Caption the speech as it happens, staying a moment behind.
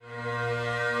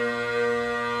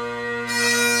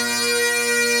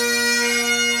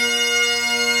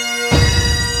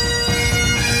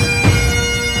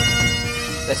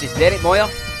This is Derek Moyer,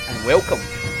 and welcome to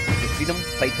the Freedom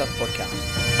Fighter Podcast.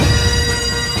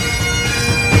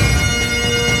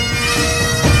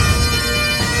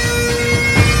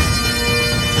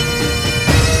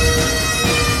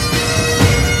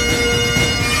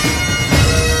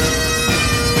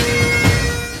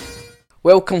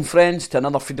 Welcome, friends, to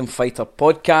another Freedom Fighter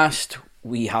Podcast.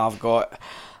 We have got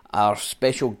our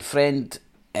special friend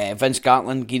Vince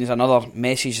Gartland giving us another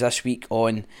message this week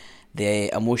on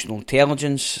the emotional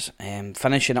intelligence,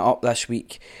 finishing it up this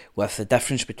week with the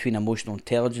difference between emotional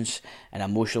intelligence and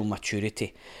emotional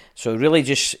maturity. So really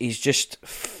he's just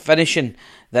finishing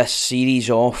this series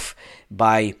off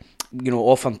by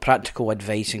offering practical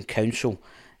advice and counsel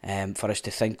for us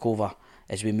to think over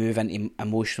as we move into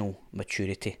emotional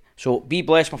maturity. So be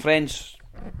blessed, my friends.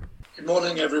 Good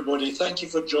morning, everybody. Thank you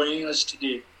for joining us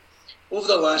today. Over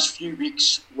the last few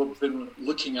weeks, we've been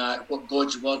looking at what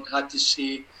God's Word had to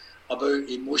say about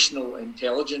emotional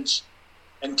intelligence.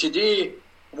 And today,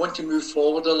 I want to move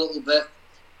forward a little bit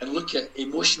and look at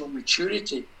emotional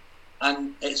maturity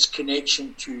and its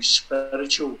connection to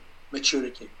spiritual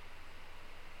maturity.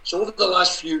 So over the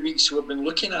last few weeks, we've been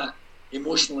looking at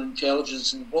emotional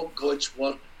intelligence and what God's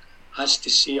Word has to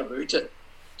say about it.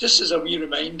 Just as a wee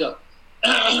reminder,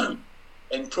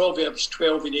 in Proverbs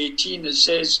 12 and 18, it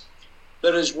says,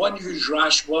 "There is one whose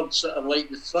rash words are like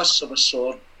the thrusts of a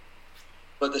sword,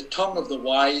 but the tongue of the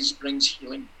wise brings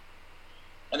healing."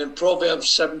 And in Proverbs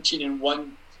 17 and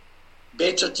 1,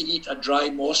 "Better to eat a dry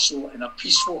morsel in a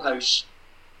peaceful house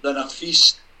than a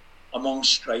feast among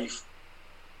strife."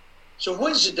 So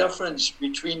what is the difference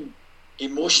between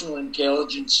emotional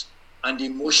intelligence and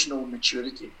emotional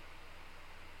maturity?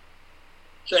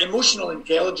 So emotional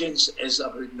intelligence is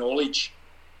about knowledge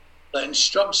that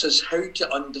instructs us how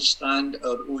to understand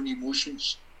our own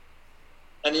emotions.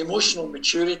 And emotional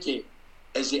maturity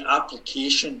is the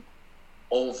application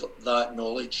of that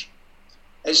knowledge.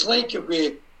 It's like if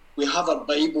we have a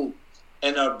Bible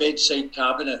in our bedside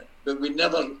cabinet, but we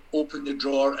never open the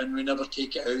drawer and we never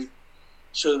take it out.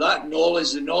 So that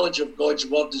knowledge, the knowledge of God's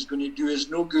Word, is going to do us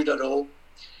no good at all.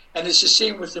 And it's the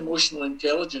same with emotional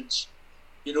intelligence.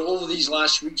 Over these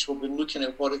last weeks, we've been looking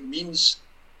at what it means,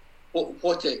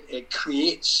 what it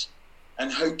creates,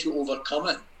 and how to overcome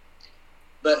it.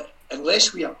 But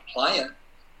unless we apply it,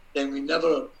 then we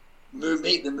never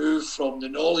make the move from the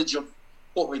knowledge of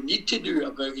what we need to do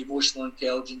about emotional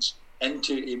intelligence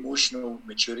into emotional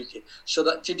maturity. So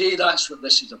that today, that's what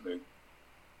this is about.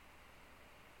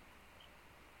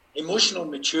 Emotional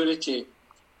maturity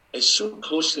is so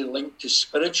closely linked to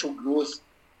spiritual growth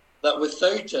that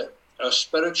without it, our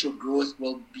spiritual growth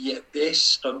will be at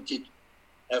best stunted,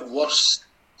 at worst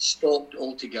stopped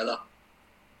altogether.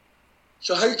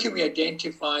 So how can we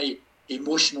identify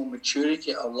emotional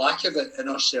maturity or lack of it in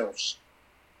ourselves?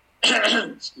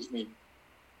 Excuse me.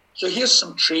 So here's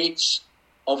some traits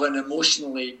of an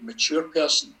emotionally mature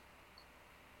person.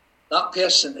 That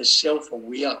person is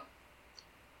self-aware.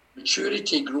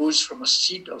 Maturity grows from a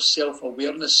seed of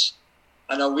self-awareness,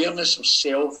 an awareness of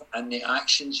self and the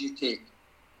actions you take.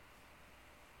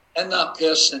 In that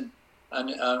person, an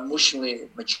emotionally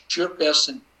mature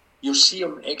person, you'll see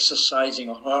him exercising,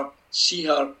 or her, see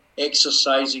her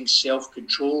exercising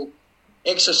self-control,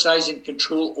 exercising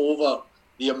control over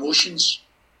the emotions,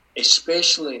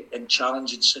 especially in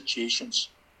challenging situations.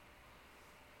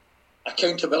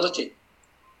 Accountability,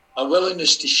 a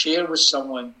willingness to share with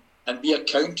someone and be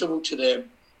accountable to them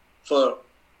for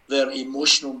their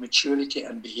emotional maturity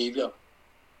and behaviour.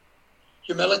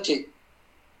 Humility,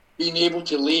 being able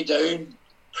to lay down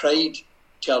pride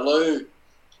to allow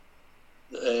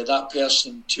that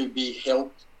person to be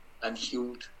helped and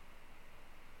healed.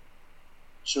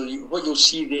 So what you'll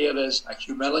see there is a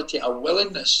humility, a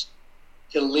willingness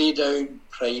to lay down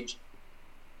pride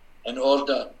in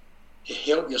order to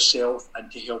help yourself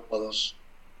and to help others.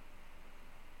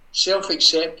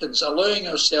 Self-acceptance, allowing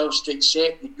ourselves to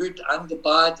accept the good and the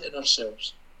bad in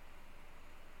ourselves.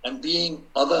 And being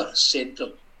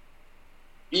other-centred,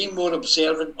 being more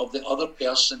observant of the other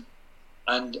person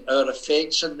and our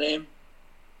effects on them,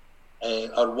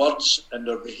 our words and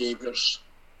our behaviours.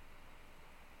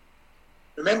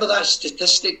 Remember that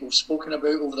statistic we've spoken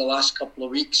about over the last couple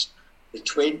of weeks, the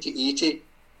 20-80,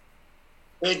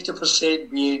 20%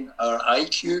 being our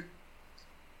IQ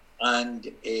and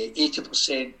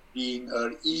 80% being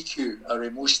our EQ, our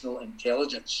emotional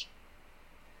intelligence.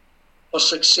 For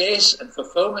success and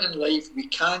fulfillment in life, we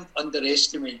can't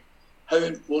underestimate how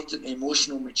important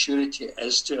emotional maturity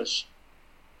is to us.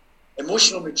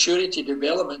 Emotional maturity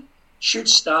development should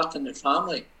start in the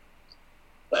family.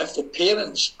 But if the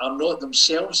parents are not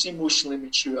themselves emotionally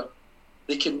mature,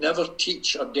 they can never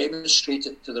teach or demonstrate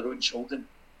it to their own children.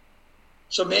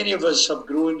 So many of us have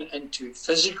grown into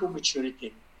physical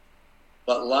maturity,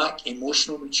 but lack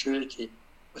emotional maturity,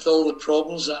 with all the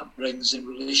problems that brings in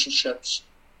relationships,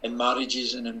 in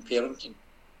marriages, and in parenting.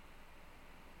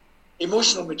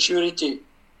 Emotional maturity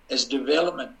is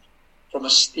development from a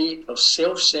state of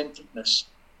self-centeredness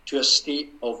to a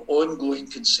state of ongoing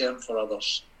concern for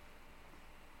others.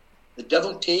 The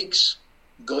devil takes,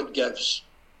 God gives.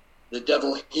 The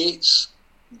devil hates,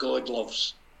 God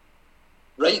loves.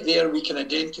 Right there we can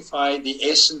identify the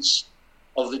essence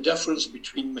of the difference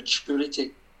between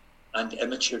maturity and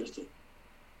immaturity.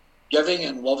 Giving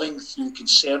and loving through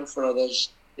concern for others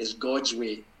is God's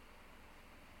way.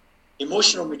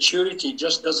 Emotional maturity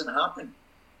just doesn't happen.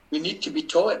 We need to be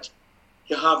taught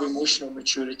to have emotional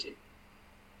maturity.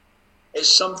 It's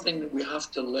something that we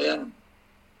have to learn.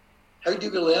 How do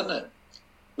we learn it?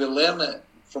 We learn it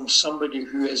from somebody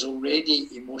who is already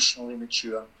emotionally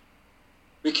mature.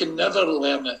 We can never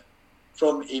learn it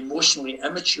from emotionally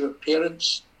immature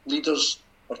parents, leaders,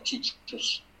 or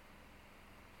teachers.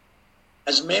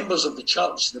 As members of the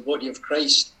church, the body of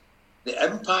Christ, the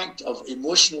impact of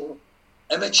emotional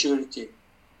immaturity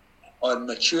on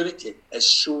maturity is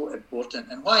so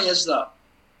important. And why is that?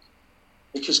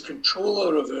 Because control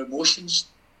over our emotions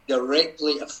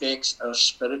directly affects our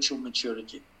spiritual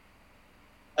maturity.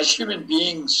 As human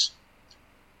beings,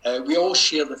 we all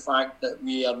share the fact that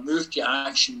we are moved to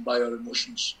action by our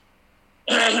emotions.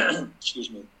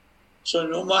 Excuse me. So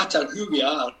no matter who we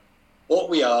are, what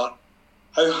we are,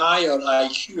 how high our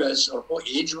IQ is, or what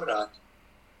age we're at,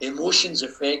 emotions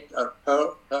affect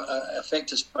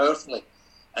us powerfully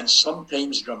and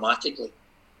sometimes dramatically.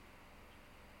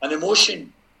 An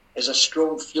emotion is a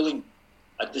strong feeling,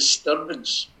 a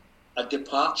disturbance, a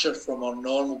departure from our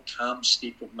normal calm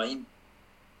state of mind.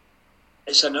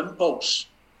 It's an impulse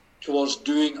towards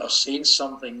doing or saying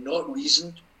something not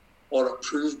reasoned or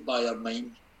approved by our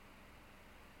mind.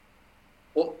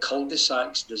 What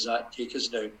cul-de-sacs does that take us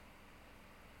down?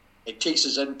 It takes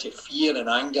us into fear and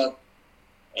anger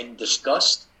and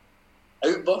disgust,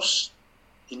 outbursts,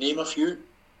 to name a few.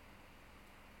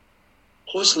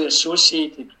 Closely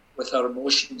associated with our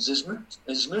emotions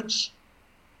is moods.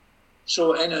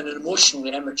 So in an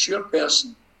emotionally immature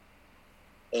person,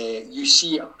 you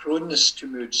see a proneness to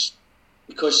moods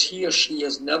because he or she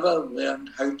has never learned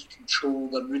how to control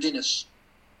their moodiness.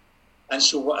 And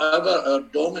so whatever our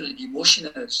dominant emotion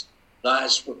is, that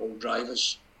is what will drive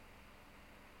us.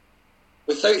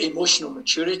 Without emotional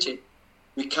maturity,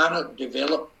 we cannot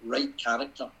develop right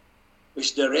character,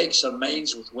 which directs our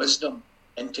minds with wisdom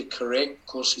into correct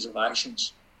courses of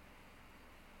actions.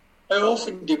 How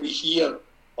often do we hear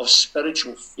of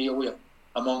spiritual failure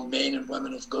among men and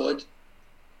women of God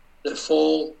that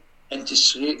fall into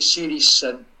serious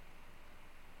sin?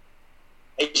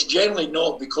 It's generally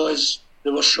not because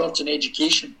they were short in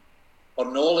education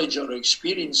or knowledge or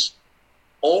experience.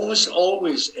 Almost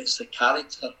always it's the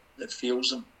character that fails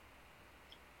them.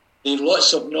 They have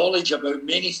lots of knowledge about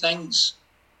many things,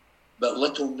 but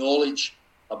little knowledge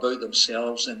about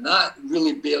themselves. And that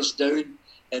really bears down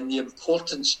in the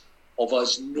importance of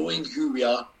us knowing who we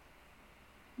are,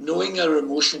 knowing our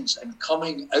emotions and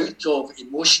coming out of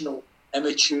emotional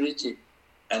immaturity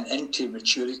and into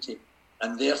maturity,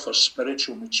 and therefore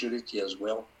spiritual maturity as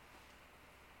well.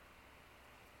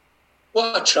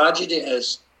 What a tragedy it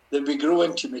is that we grow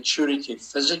into maturity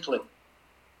physically.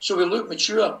 So we look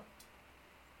mature.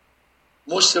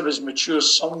 Most of us mature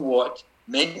somewhat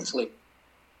mentally,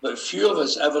 but few of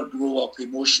us ever grow up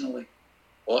emotionally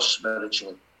or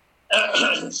spiritually.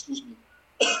 Excuse me.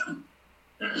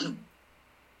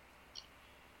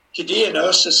 Today in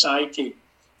our society,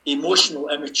 emotional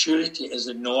immaturity is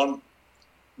the norm,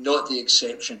 not the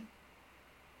exception.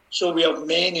 So we have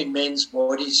men in men's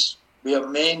bodies. We have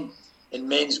men in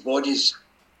men's bodies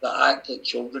that act like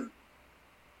children.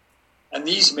 And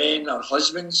these men are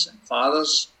husbands and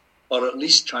fathers, or at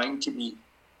least trying to be,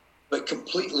 but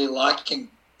completely lacking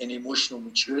in emotional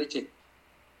maturity.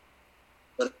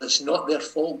 But it's not their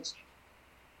fault.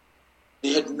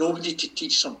 They had nobody to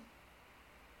teach them.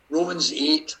 Romans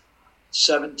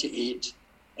 8:7-8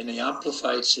 in the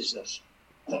Amplified says this.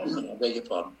 I beg your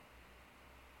pardon.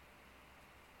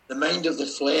 The mind of the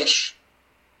flesh,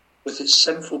 with its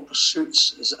sinful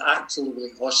pursuits, is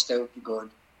actively hostile to God.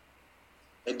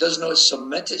 It does not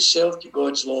submit itself to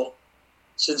God's law,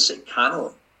 since it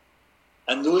cannot.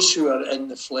 And those who are in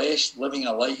the flesh, living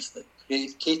a life that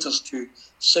caters to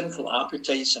sinful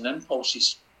appetites and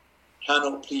impulses,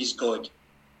 cannot please God.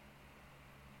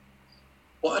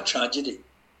 What a tragedy.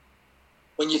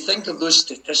 When you think of those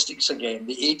statistics again,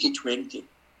 the 80-20,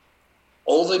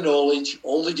 all the knowledge,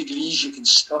 all the degrees you can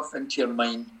stuff into your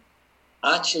mind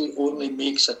actually only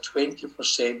makes a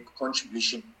 20%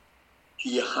 contribution to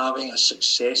you having a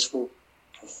successful,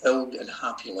 fulfilled and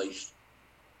happy life.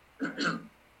 There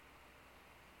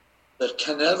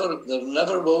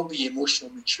never will be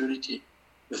emotional maturity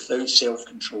without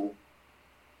self-control.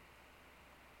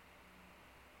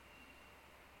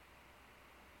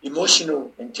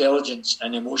 Emotional intelligence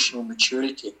and emotional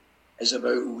maturity is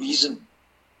about reason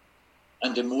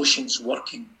and emotions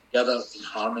working together in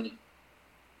harmony.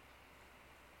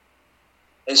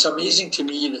 It's amazing to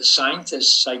me that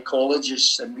scientists,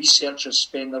 psychologists and researchers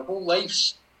spend their whole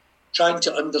lives trying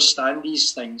to understand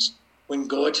these things when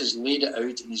God has laid it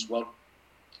out in his word.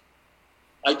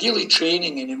 Ideally,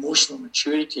 training in emotional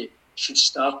maturity should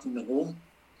start in the home.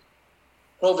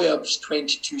 Proverbs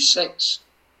 22:6,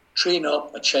 train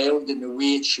up a child in the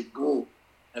way it should go,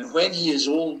 and when he is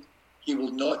old, he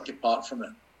will not depart from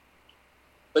it.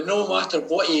 But no matter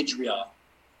what age we are,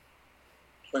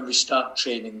 when we start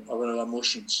training our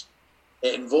emotions,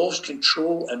 it involves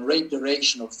control and right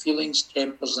direction of feelings,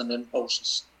 tempers and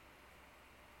impulses.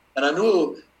 And I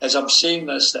know as I'm saying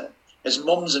this that as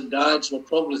mums and dads, we're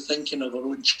probably thinking of our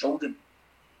own children,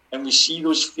 and we see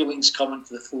those feelings coming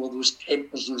to the fore, those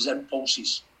tempers, those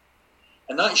impulses.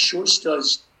 And that shows to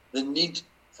us the need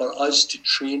for us to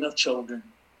train our children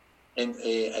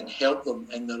and help them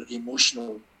in their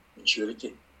emotional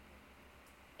maturity.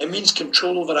 It means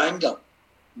control over anger,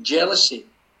 jealousy,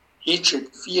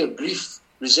 hatred, fear, grief,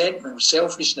 resentment,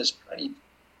 selfishness, pride.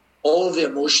 All of the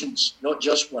emotions, not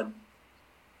just one.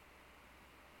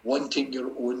 Wanting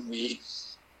your own way.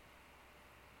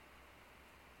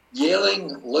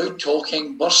 Yelling, loud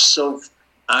talking, bursts of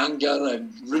anger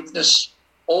and rudeness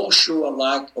all show a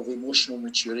lack of emotional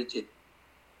maturity.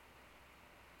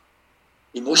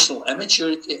 Emotional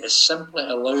immaturity is simply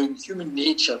allowing human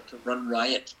nature to run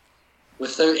riot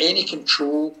without any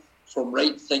control from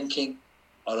right thinking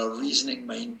or a reasoning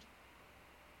mind.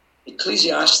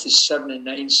 Ecclesiastes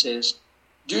 7:9 says,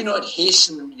 do not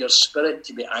hasten your spirit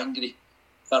to be angry,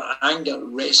 for anger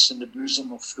rests in the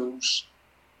bosom of fools.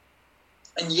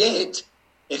 And yet,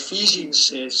 Ephesians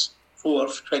says,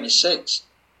 4:26,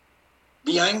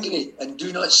 be angry and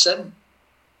do not sin.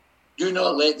 Do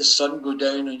not let the sun go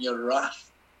down on your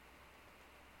wrath.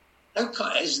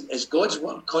 Is God's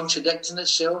word contradicting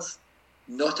itself?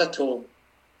 Not at all.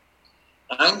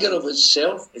 Anger of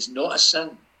itself is not a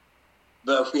sin.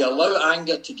 But if we allow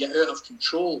anger to get out of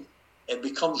control, it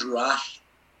becomes wrath.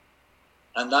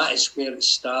 And that is where it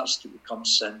starts to become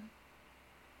sin.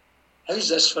 How's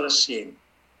this for a saying?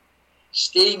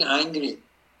 Staying angry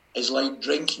is like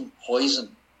drinking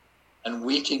poison and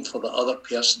waiting for the other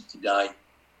person to die.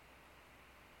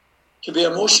 To be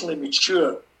emotionally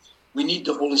mature, we need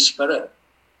the Holy Spirit.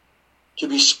 To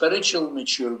be spiritually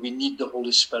mature, we need the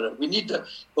Holy Spirit. We need the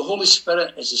Holy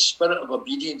Spirit is a spirit of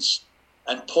obedience.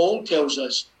 And Paul tells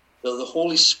us that the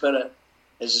Holy Spirit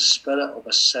is the spirit of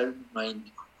a sound mind.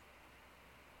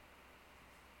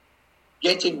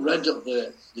 Getting rid of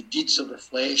the deeds of the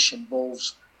flesh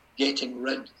involves getting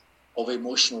rid of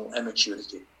emotional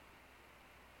immaturity.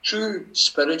 True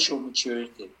spiritual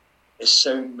maturity is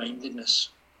sound-mindedness,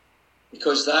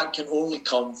 because that can only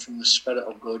come from the Spirit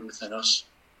of God within us.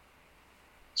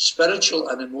 Spiritual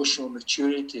and emotional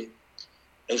maturity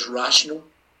is rational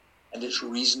and it's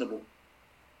reasonable,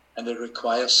 and it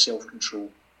requires self-control.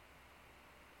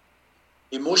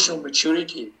 Emotional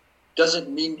maturity doesn't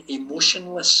mean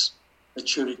emotionless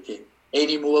maturity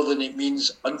any more than it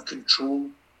means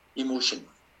uncontrolled emotion.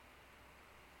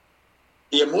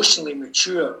 The emotionally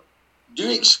mature do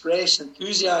express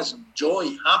enthusiasm,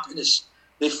 joy, happiness.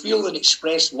 They feel and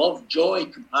express love, joy,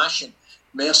 compassion,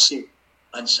 mercy,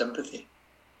 and sympathy.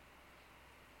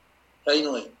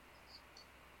 Finally,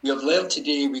 we have learned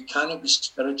today we cannot be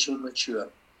spiritually mature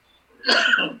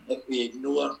if we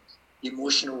ignore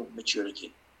emotional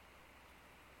maturity.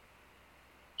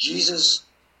 Jesus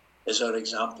is our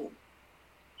example.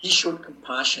 He showed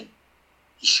compassion.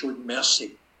 He showed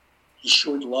mercy. He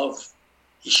showed love.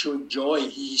 He showed joy.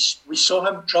 We saw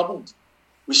him troubled.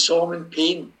 We saw him in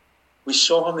pain. We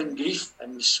saw him in grief,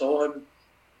 and we saw him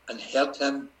and heard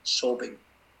him sobbing.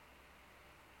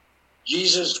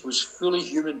 Jesus was fully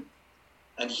human,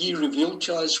 and he revealed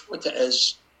to us what it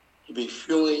is to be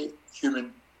fully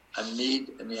human and made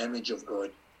in the image of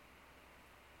God.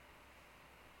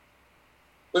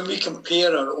 When we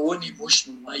compare our own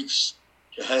emotional lives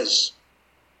to his,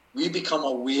 we become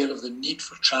aware of the need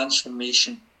for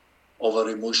transformation of our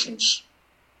emotions.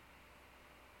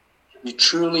 To be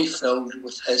truly filled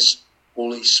with his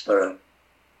Holy Spirit.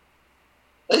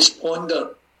 Let's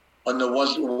ponder on the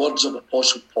words of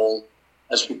Apostle Paul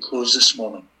as we close this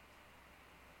morning.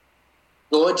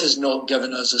 God has not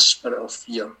given us a spirit of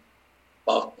fear,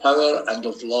 but of power and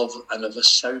of love and of a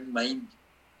sound mind,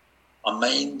 a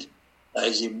mind that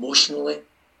is emotionally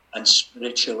and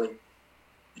spiritually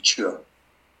mature.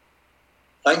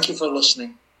 Thank you for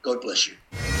listening. God bless you.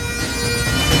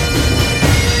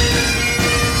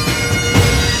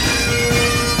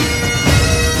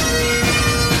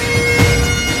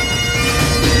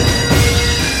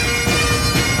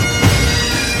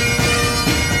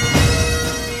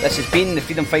 This has been the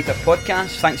Freedom Fighter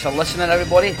podcast. Thanks for listening,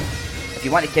 everybody. If you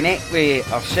want to connect with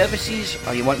our services,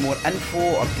 or you want more info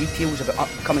or details about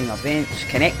upcoming events,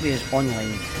 connect with us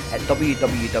online at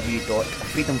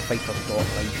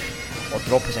www.freedomfighters.life or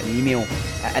drop us an email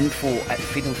at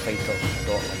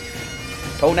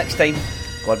info@freedomfighters.life. Till next time,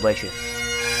 God bless you.